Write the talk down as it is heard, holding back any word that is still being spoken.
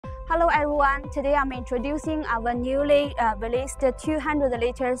Hello everyone, today I'm introducing our newly released 200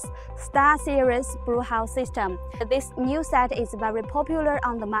 liters Star Series Brewhouse system. This new set is very popular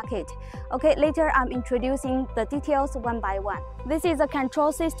on the market. Okay, later I'm introducing the details one by one. This is a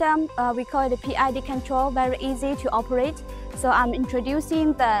control system, we call it PID control, very easy to operate. So I'm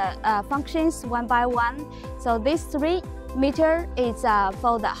introducing the functions one by one. So this 3 meter is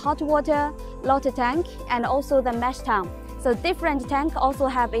for the hot water, water tank, and also the mash tun. So different tank also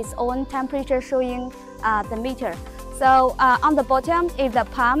have its own temperature showing the meter. So on the bottom is the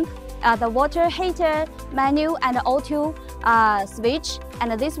pump, the water heater, menu, and auto switch.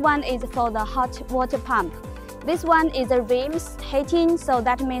 And this one is for the hot water pump. This one is the rims heating, so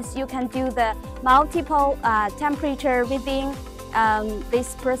that means you can do the multiple temperature within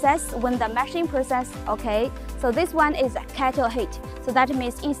this process when the mashing process. Okay, so this one is kettle heat. So that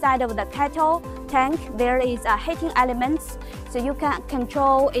means inside of the kettle tank there is heating elements, so you can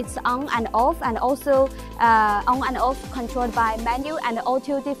control its on and off, and also on and off controlled by manual and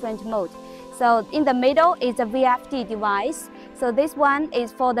auto different mode. So in the middle is a VFD device. So this one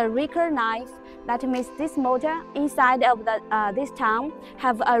is for the Ricker knife. That means this motor inside of the this town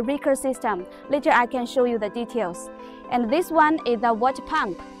have a Ricker system. Later I can show you the details. And this one is the water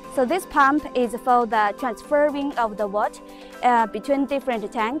pump. So this pump is for the transferring of the water between different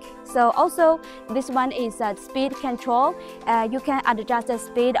tanks. So also this one is speed control. You can adjust the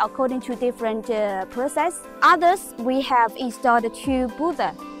speed according to different process. Others we have installed 2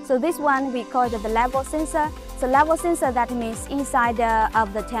 buzzer. So this one we call it the level sensor. So level sensor, that means inside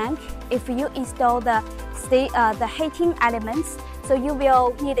of the tank, if you install the heating elements, so you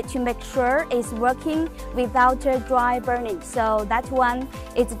will need to make sure it's working without dry burning. So that one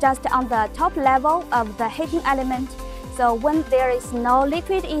is just on the top level of the heating element. So when there is no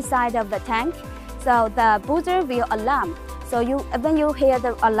liquid inside of the tank, so the buzzer will alarm. So when you hear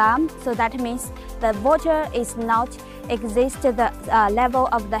the alarm, so that means the water is not exist the level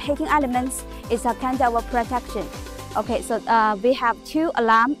of the heating elements. Is a kind of a protection. Okay, so we have 2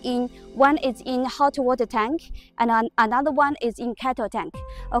 alarms in. One is in hot water tank, and another one is in kettle tank.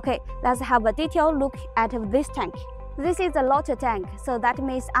 Okay, let's have a detailed look at this tank. This is a water tank, so that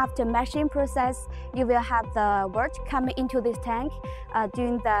means after mashing process, you will have the water coming into this tank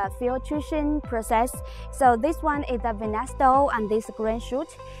during the filtration process. So this one is the Venesto and this green shoot.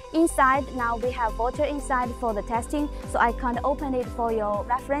 Inside, now we have water inside for the testing, so I can't open it for your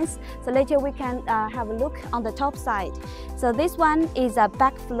reference. So later we can have a look on the top side. So this one is a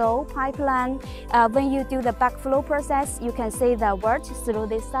backflow pipeline. When you do the backflow process, you can see the water through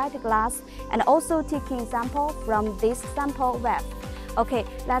this side glass, and also taking sample from this sample web. Okay,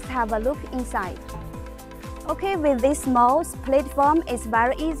 let's have a look inside. Okay, with this small platform, it's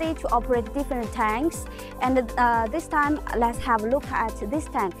very easy to operate different tanks. And this time, let's have a look at this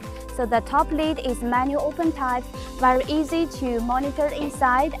tank. So the top lid is manual open type, very easy to monitor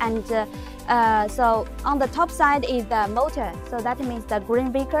inside. And so on the top side is the motor. So that means the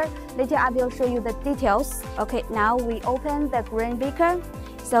green beaker. Later I will show you the details. Okay, now we open the green beaker.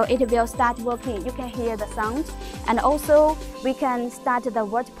 So it will start working. You can hear the sound. And also we can start the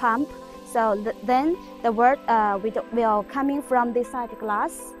water pump. So then the water will coming from this side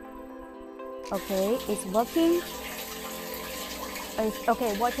glass. Okay, it's working.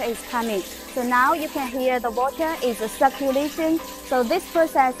 Okay, water is coming. So now you can hear the water is circulation. So this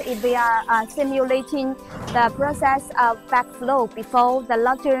process is we are simulating the process of backflow before the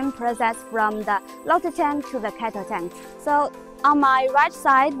laundering process from the water tank to the kettle tank. So on my right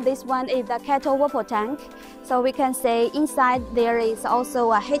side, this one is the kettle water tank. So we can say inside there is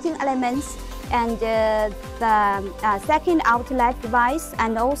also a heating elements and the second outlet device,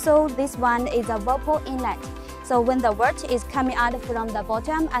 and also this one is a vapor inlet. So when the water is coming out from the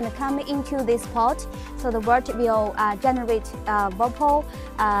bottom and coming into this pot, so the water will generate vapor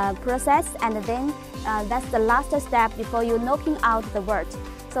process, and then that's the last step before you knocking out the water.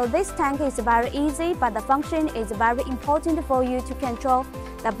 So this tank is very easy, but the function is very important for you to control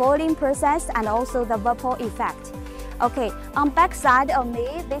the boiling process and also the vapor effect. Okay, on back side of me,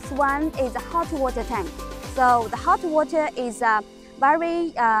 this one is a hot water tank. So the hot water is a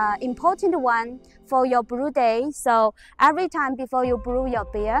very important one for your brew day. So every time before you brew your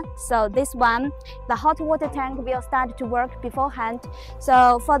beer, so this one, the hot water tank will start to work beforehand.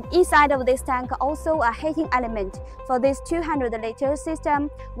 So for inside of this tank, also a heating element. For this 200 liter system,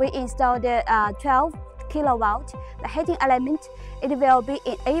 we installed 12 kilowatt. The heating element, it will be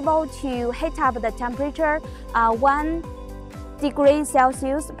able to heat up the temperature 1 degree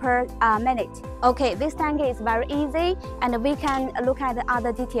Celsius per minute. Okay, this tank is very easy, and we can look at the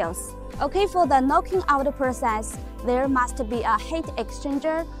other details. Okay, for the knocking out process, there must be a heat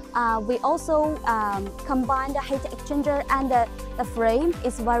exchanger. We also combine the heat exchanger and the frame.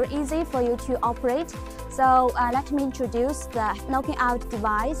 It's very easy for you to operate. So let me introduce the knocking out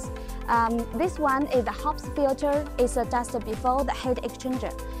device. This one is the hops filter. It's just before the heat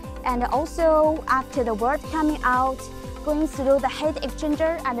exchanger. And also after the wort coming out, going through the heat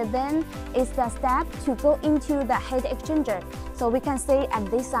exchanger, and then it's the step to go into the heat exchanger. So we can see at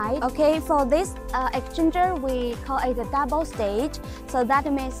this side. Okay, for this exchanger, we call it a double stage. So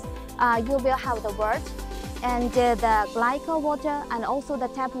that means you will have the wort and the glycol water and also the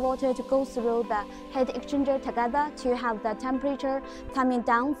tap water to go through the heat exchanger together to have the temperature coming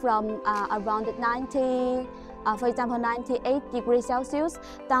down from around 90, for example, 98 degrees Celsius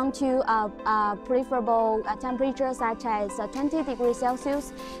down to a preferable temperature such as 20 degrees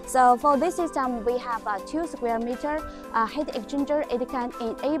Celsius. So for this system, we have a 2 square meter heat exchanger. It can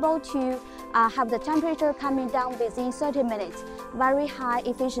enable to have the temperature coming down within 30 minutes. Very high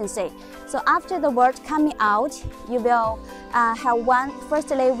efficiency. So after the wort coming out, you will have one.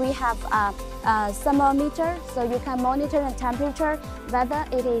 Firstly, we have a thermometer, so you can monitor the temperature whether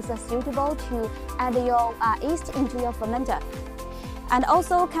it is suitable to add your yeast into your fermenter. And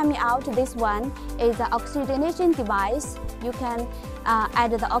also coming out, this one is the oxygenation device. You can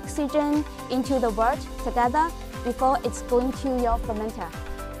add the oxygen into the wort together before it's going to your fermenter.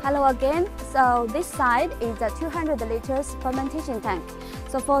 Hello again. So this side is a 200 liters fermentation tank.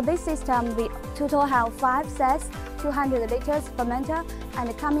 So for this system, we total have 5 sets, 200 liters fermenter,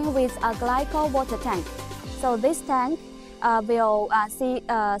 and coming with a glycol water tank. So this tank will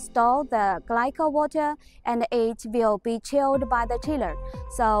store the glycol water, and it will be chilled by the chiller.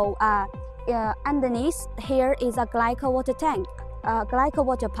 So underneath here is a glycol water tank, glycol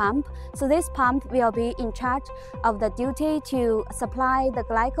water pump. So this pump will be in charge of the duty to supply the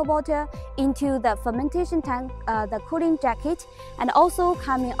glycol water into the fermentation tank, the cooling jacket, and also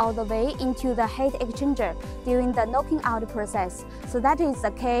coming all the way into the heat exchanger during the knocking out process. So that is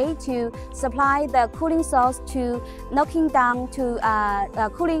the key to supply the cooling source to knocking down to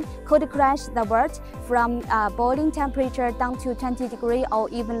cooling cold crash the wort from boiling temperature down to 20 degrees or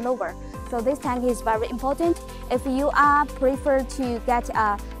even lower. So this tank is very important if you are prefer to get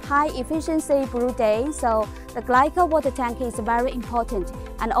a high efficiency brew day. So the glycol water tank is very important.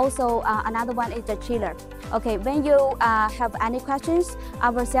 And also another one is the chiller. Okay, when you have any questions,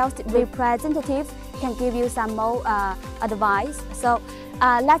 our sales representative can give you some more advice. So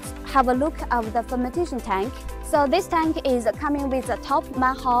let's have a look at the fermentation tank. So this tank is coming with a top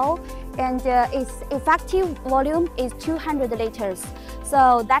manhole, and its effective volume is 200 liters.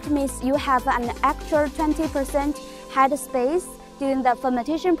 So that means you have an extra 20% head space during the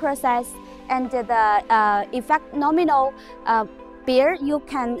fermentation process, and the nominal beer you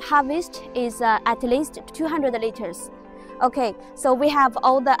can harvest is at least 200 liters. Okay, so we have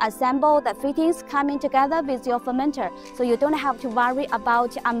all the assembled the fittings coming together with your fermenter, so you don't have to worry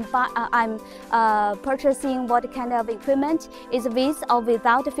about I'm purchasing what kind of equipment is with or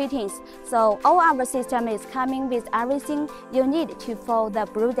without fittings. So all our system is coming with everything you need to for the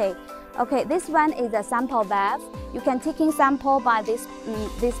brew day. Okay, this one is a sample valve. You can take in sample by this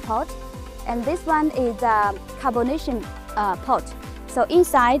pot, and this one is a carbonation pot. So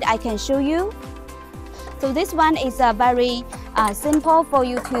inside I can show you. So this one is very simple for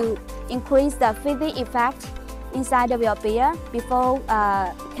you to increase the fizzing effect inside of your beer before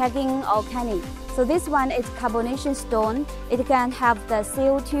kegging or canning. So this one is carbonation stone. It can have the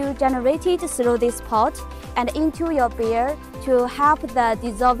CO2 generated through this pot and into your beer to help the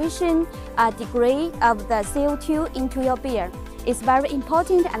dissolution degree of the CO2 into your beer. It's very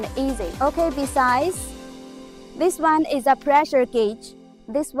important and easy. Okay, besides, this one is a pressure gauge.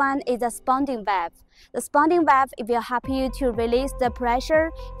 This one is a sponding valve. The sponding valve will help you to release the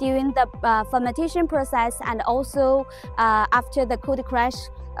pressure during the fermentation process and also after the cold crash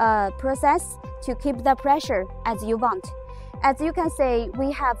process to keep the pressure as you want. As you can see,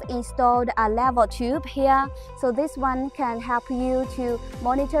 we have installed a level tube here. So this one can help you to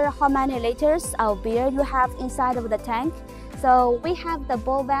monitor how many liters of beer you have inside of the tank. So we have the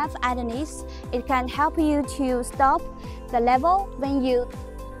ball valve underneath. It can help you to stop the level when you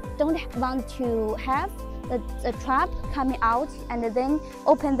don't want to have the trap coming out, and then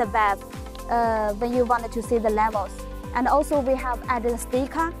open the valve when you want to see the levels. And also we have added a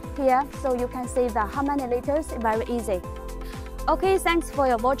sticker here, so you can see how many liters, very easy. Okay, thanks for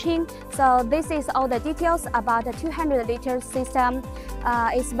your watching. So this is all the details about the 200 liter system.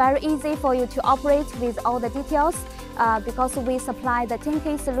 It's very easy for you to operate with all the details because we supply the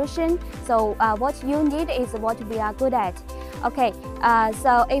turnkey solution. So what you need is what we are good at. Okay,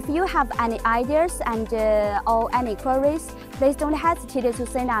 so if you have any ideas and or any queries, please don't hesitate to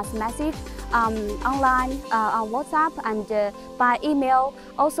send us a message online, on WhatsApp, and by email.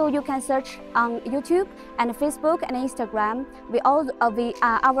 Also, you can search on YouTube and Facebook and Instagram.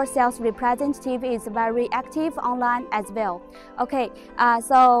 Our sales representative is very active online as well. Okay,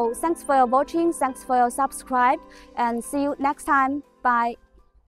 so thanks for your watching, thanks for your subscribe, and see you next time. Bye.